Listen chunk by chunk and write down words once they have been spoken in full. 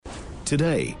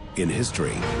Today in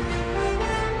history.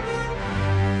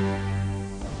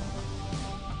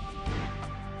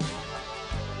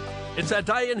 It's our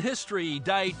day in history,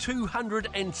 day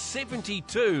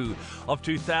 272 of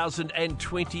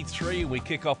 2023. We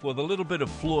kick off with a little bit of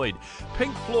Floyd.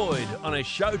 Pink Floyd on a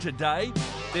show today.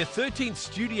 Their 13th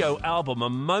studio album, A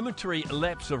Momentary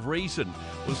Lapse of Reason,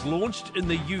 was launched in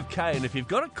the UK. And if you've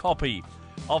got a copy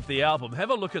of the album,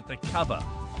 have a look at the cover.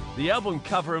 The album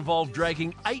cover involved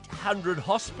dragging 800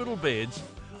 hospital beds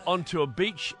onto a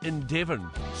beach in Devon.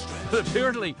 But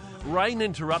apparently, rain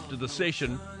interrupted the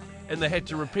session, and they had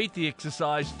to repeat the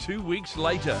exercise 2 weeks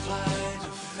later.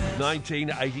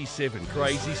 1987.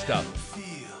 Crazy stuff.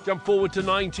 Jump forward to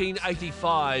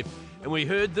 1985, and we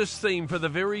heard this theme for the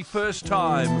very first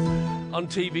time on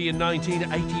TV in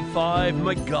 1985,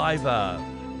 MacGyver.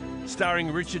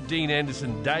 Starring Richard Dean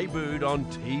Anderson, debuted on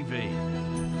TV.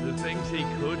 The things he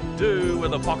could do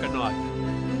with a pocket knife.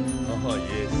 Oh,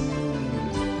 yes.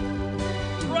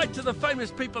 Right to the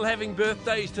famous people having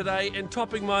birthdays today, and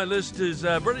topping my list is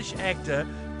British actor,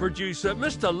 producer,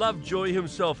 Mr. Lovejoy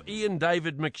himself, Ian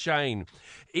David McShane.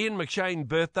 Ian McShane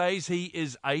birthdays, he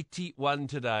is 81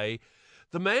 today.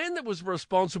 The man that was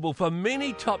responsible for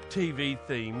many top TV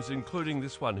themes, including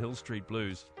this one, Hill Street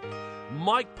Blues.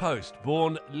 Mike Post,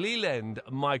 born Leland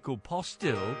Michael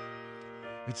Postil.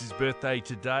 It's his birthday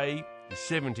today,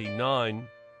 79.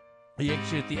 He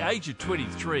actually, at the age of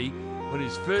 23, won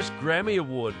his first Grammy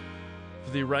Award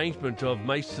for the arrangement of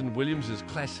Mason Williams'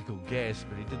 Classical Gas,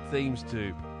 but he did themes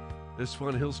to this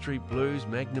one, Hill Street Blues,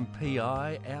 Magnum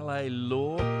P.I., L.A.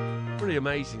 Law. Pretty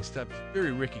amazing stuff.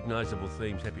 Very recognisable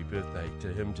themes. Happy birthday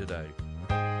to him today.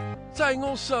 Saying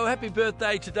also happy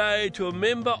birthday today to a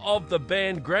member of the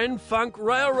band Grand Funk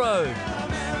Railroad,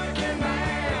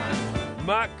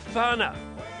 Mark Farner,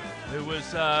 who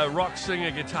was a rock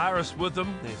singer, guitarist with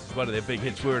them. This is one of their big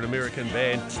hits. We're an American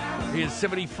band. He is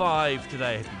 75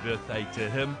 today. Happy birthday to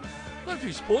him. Got a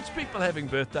few sports people having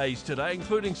birthdays today,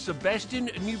 including Sebastian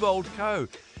Newbold Coe,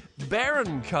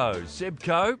 Baron Coe, Seb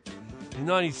Coe. In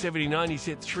 1979, he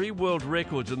set 3 world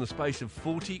records in the space of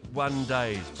 41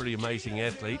 days. Pretty amazing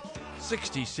athlete.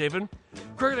 67.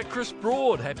 Cricketer Chris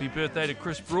Broad. Happy birthday to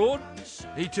Chris Broad.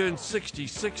 He turned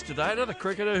 66 today. Another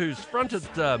cricketer who's fronted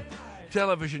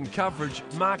television coverage,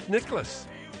 Mark Nicholas.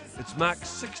 It's Mark's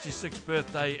 66th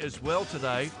birthday as well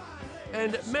today.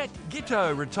 And Matt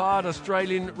Gitto, retired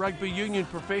Australian rugby union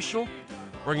professional.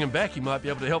 Bring him back, he might be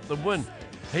able to help them win.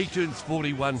 He turns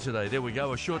 41 today. There we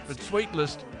go, a short but sweet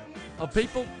list of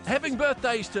people having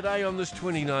birthdays today on this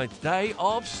 29th day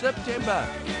of September.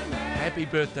 Happy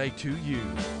birthday to you.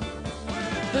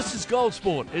 This is Gold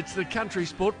Sport. It's the Country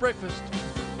Sport Breakfast.